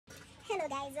Hello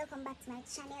guys, welcome back to my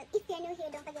channel. If you're new here,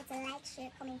 don't forget to like,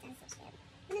 share, comment and subscribe.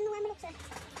 I don't know why I'm looking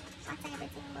after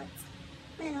everything, but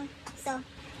I don't know. So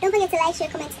don't forget to like, share,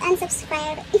 comment and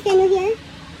subscribe. If you're new here,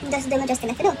 just do just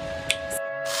enough to do.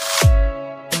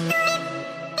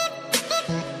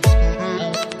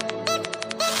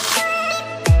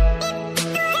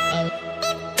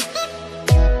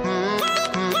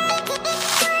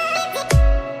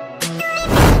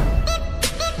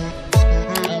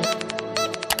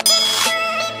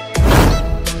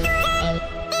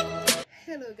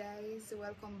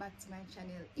 Welcome back to my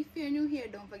channel. If you're new here,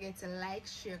 don't forget to like,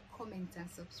 share, comment and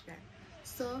subscribe.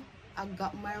 So I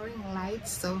got my ring light,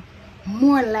 so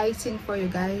more lighting for you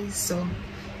guys. So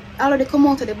I already come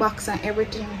out of the box and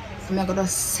everything, so I'm gonna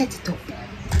set it up.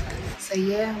 So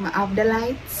yeah, I have the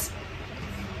lights,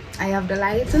 I have the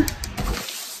light,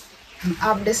 I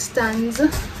have the stands,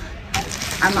 and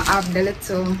I have the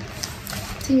little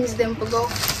things them to go.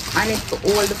 I need to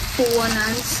hold the phone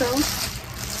and so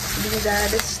these are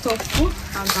the stuff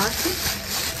I got it.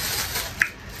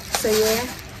 So yeah,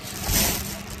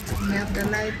 we have the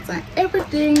lights and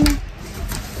everything. And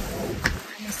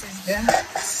this is the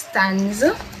stands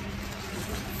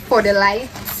for the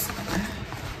lights.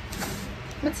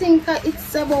 I think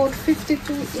it's about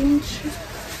 52 inch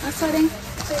or something.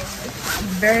 So it's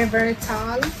very, very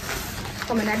tall.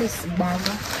 Coming at this bag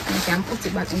and you can put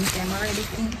it back in the camera already.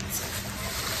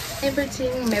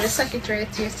 Everything, maybe socket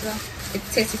right here so it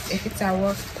tests it if it's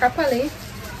work properly.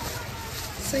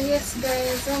 So yes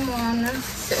guys, I'm on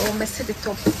so set it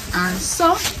up and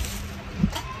so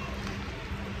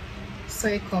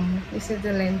it come. This is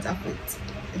the length of it.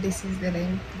 This is the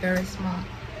length, very small.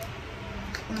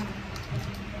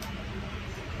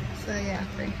 So yeah,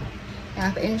 you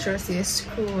have to ensure you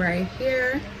screw right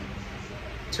here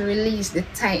to release the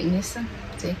tightness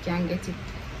so you can get it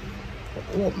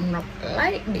open up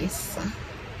like this.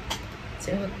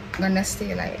 So we're gonna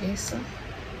stay like this.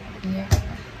 Yeah,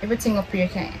 everything up here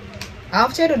can.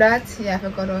 After you do that, you have to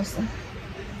go just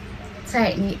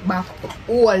tighten it back,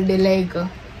 all the legs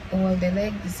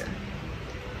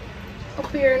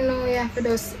up here. Now you have to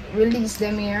just release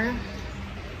them here,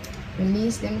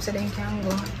 release them so they can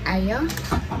go higher.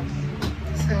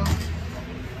 So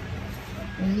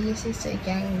release it so it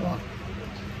can go.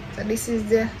 So this is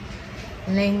the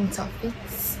length of it.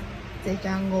 They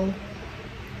can go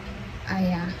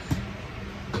higher.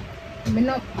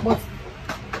 But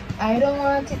I don't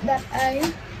want it that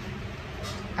high.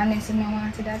 Unless I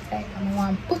want it that high, I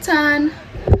want to put on and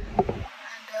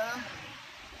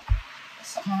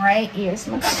something right here.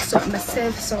 So I can stop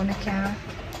myself so I can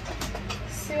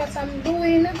see what I'm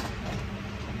doing.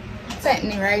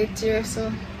 Tighten it right here,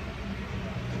 so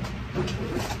I'm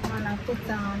gonna put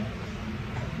on.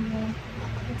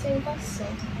 I think that's so.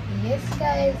 Yes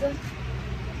guys.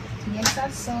 Yes,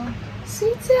 that's so.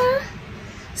 Sit here.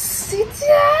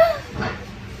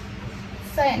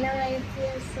 Tighten it right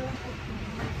here, so.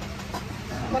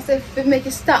 Must if we make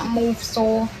it stop move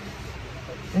so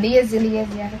lazy, you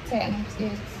have to tighten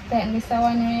this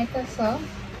one right here, so.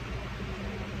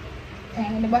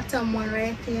 Tighten the bottom one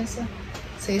right here, so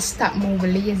it stop move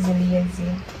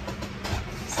lazy.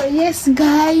 So yes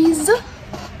guys.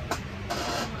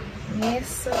 Yes,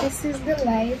 so this is the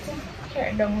light.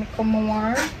 Here don't come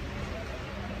more.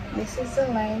 This is the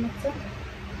light.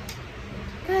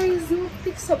 Guys,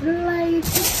 fix up the light.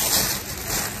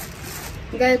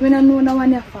 Guys, I don't know that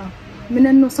one for. I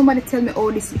don't know, somebody tell me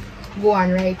how this go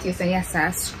on right here, so yes,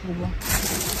 I screw.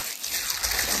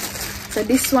 So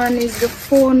this one is the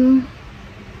phone.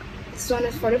 This one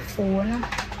is for the phone.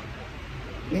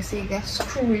 You see, you got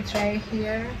screw it right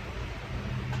here.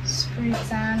 Screw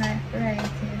it on right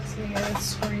here, so you gotta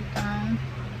screw it on.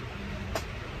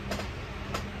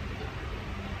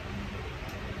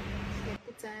 So you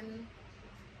put on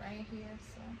right here,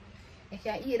 so you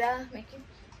can either make it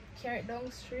carry it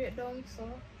down straight down, so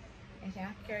you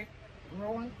can carry it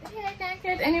round. Yeah, you can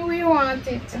carry it any way you want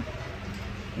it.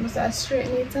 You must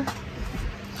straighten it.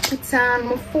 Put on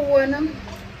my phone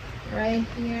right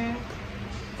here.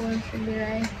 Phone should be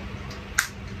right.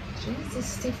 Jesus,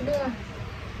 stiff though.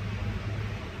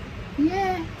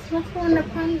 Yeah, it's my phone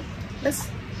upon this.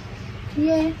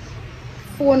 Yeah,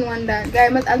 phone one that guy.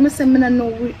 But as I say, I don't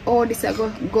know all this I go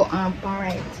on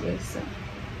right here. So.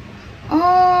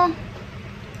 Oh,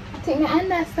 I think I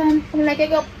understand. I'm like I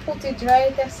got put it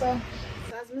right there. So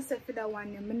as I say for that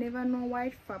one, I never know why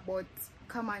it for, but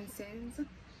common sense.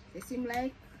 It seem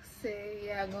like say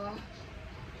yeah go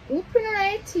open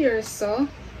right here, so.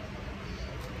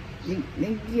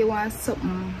 You want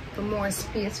something for more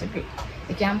space with it.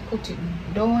 You can put it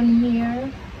down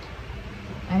here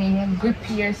and then you grip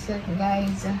yourself,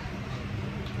 guys.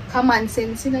 common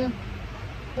sense, you know.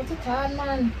 Put it on,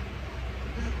 man.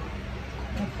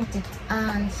 I put it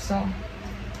on, so.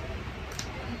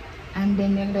 And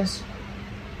then you just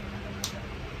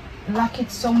lock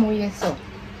it somewhere, so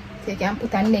you can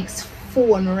put a next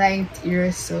phone right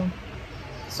here, so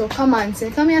come on,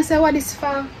 say, come here and say what is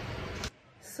for.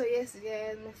 So yes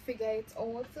guys, I figure it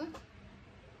out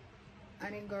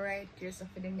and then go right here, so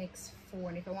for the next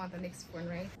phone, if I want the next phone,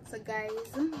 right? So guys,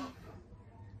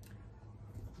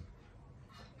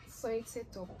 so it's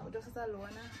set up just as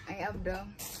alone. I have the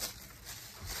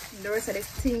rest of the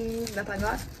things that I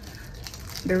got,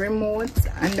 the remote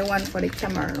and the one for the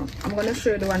camera. I'm gonna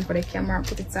show you the one for the camera,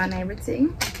 put it on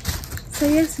everything. So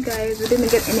yes guys, we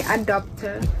didn't get any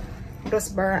adapter,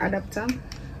 just borrow adapter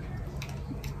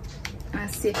and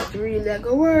see if it really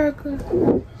gonna work. Is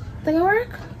it gonna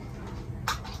work?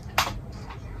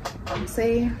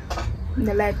 Say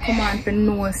the light come on for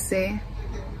no say.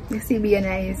 You see be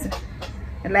nice.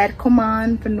 The light come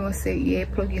on for no say, yeah,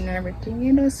 plug in everything.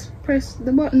 You just press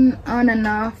the button on and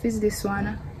off is this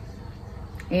one.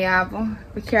 You have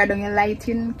we carry down your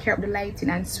lighting, carry up the lighting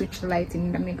and switch the lighting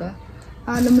in the middle.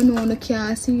 All of them know you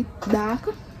can't see it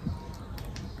dark.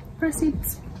 Press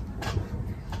it.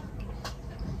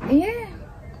 Yeah.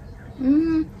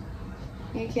 You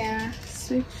can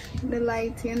switch the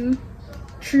lighting.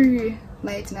 3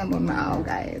 lighting about now,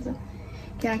 guys. You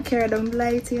can carry down the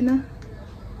lighting.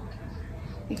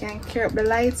 You can carry up the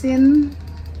lighting. You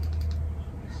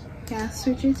can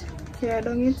switch it, carry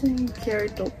down it, and carry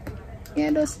it up. Yeah,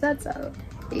 that's all.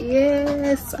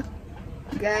 Yes.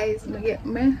 Guys, I get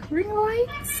my ring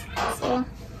lights. So,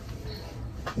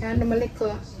 and my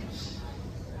little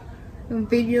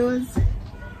videos,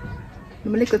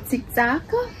 my little TikTok.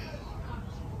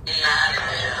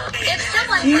 If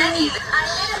someone said you,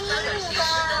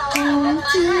 Want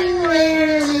you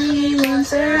really want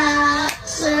Sarah,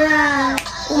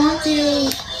 want you,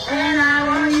 and I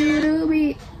want you to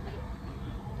be.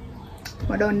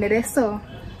 What don't need so?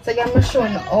 So I'm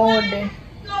showing all the.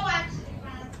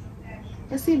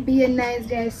 You see, be nice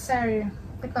guys. Sorry,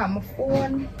 take out my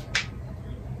phone.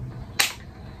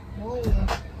 Oh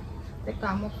yeah, take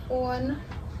out my phone.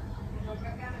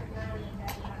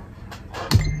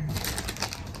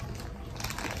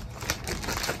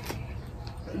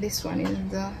 This one is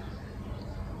the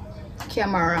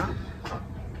camera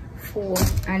 4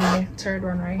 and the third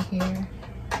one right here.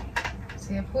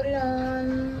 So you put it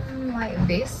on like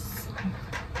this.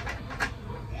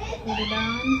 Put it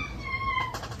on.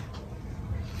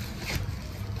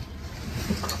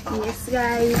 Yes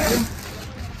guys.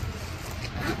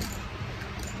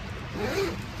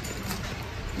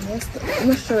 Yes, let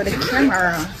me show the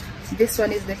camera. This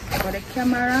one is for the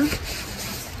camera.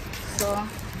 So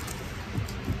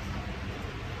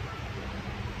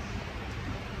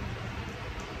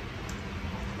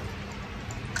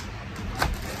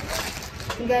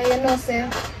guys, you know, say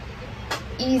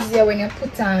easier when you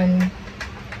put on. I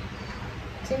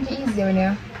think it's easier when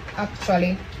you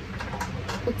actually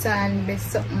put on the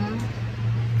something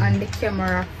on the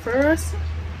camera first.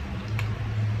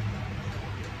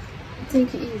 I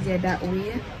think it's easier that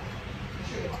way.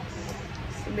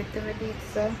 So better with it,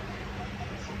 so.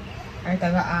 Alright,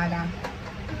 I got Ada.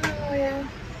 Oh yeah.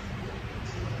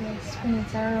 Let's spin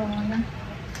it around.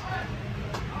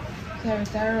 Carry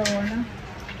it around.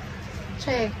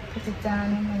 Try put it down,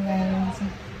 guys.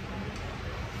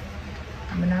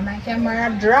 I'm gonna make camera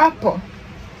drop.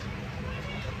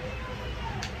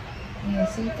 You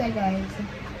see it, guys.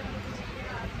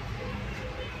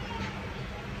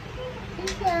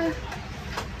 Yeah.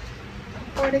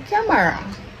 For the camera.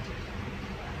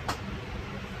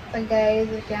 So guys,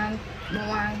 you can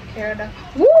carry the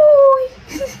woo.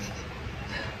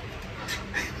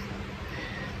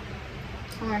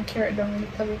 I want to carry it down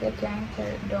because we can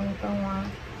carry it down if I want.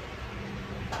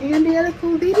 You're gonna do a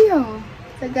cool video.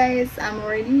 So guys, I'm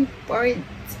ready for it.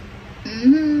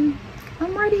 I'm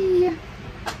ready.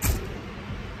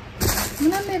 I'm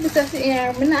not maybe to the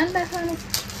air. I'm not under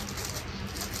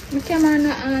my camera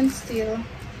not on still.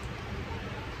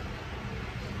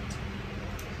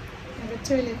 I'm gonna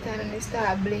turn it on and it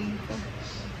start blinking.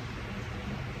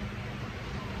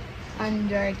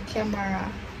 Android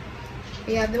camera.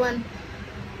 We have the one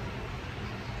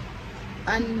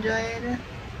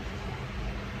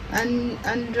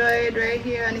Android right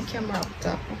here and the camera up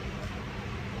top.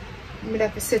 I'm gonna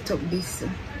have to set up this.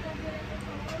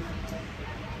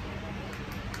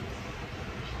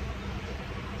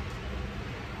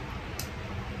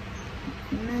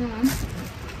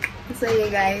 So yeah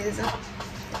guys,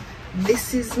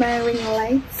 this is my ring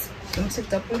light. I'm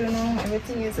set up, you know,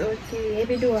 everything is okay.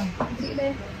 Every door, see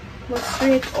there, go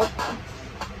straight up.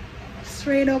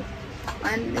 straight up,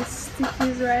 and the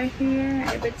stitches right here,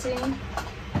 everything.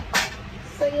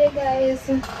 So yeah guys,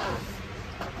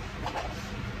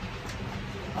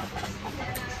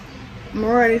 I'm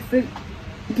ready for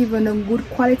giving a good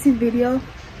quality video.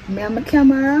 Me and my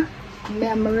camera, me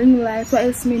and my ring light. What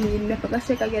else me need? Me forgot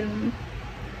check again.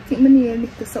 I think me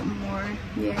need to something more.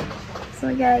 Yeah.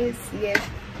 So guys, yeah.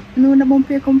 No, the bump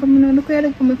here come from me. Look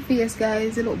at my face,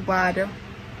 guys. It look bad.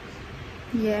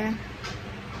 Yeah.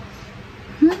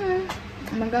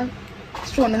 I'm gonna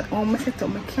show on my set up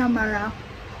my camera.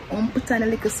 Put on a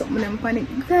little something and panic.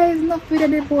 Guys, enough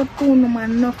video about phone,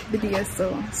 man. Enough video.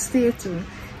 So stay tuned.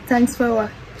 Thanks for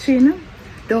watching.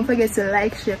 Don't forget to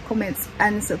like, share, comments,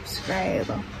 and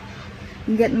subscribe.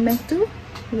 Get me to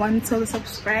 1,000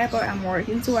 subscribers. I'm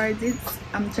working towards it.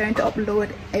 I'm trying to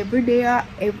upload every day or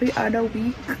every other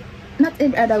week. Not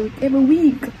every other week, every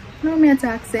week. No me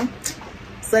attack say.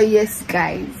 So yes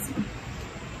guys.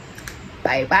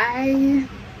 Bye bye.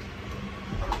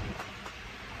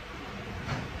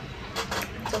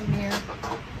 Come here.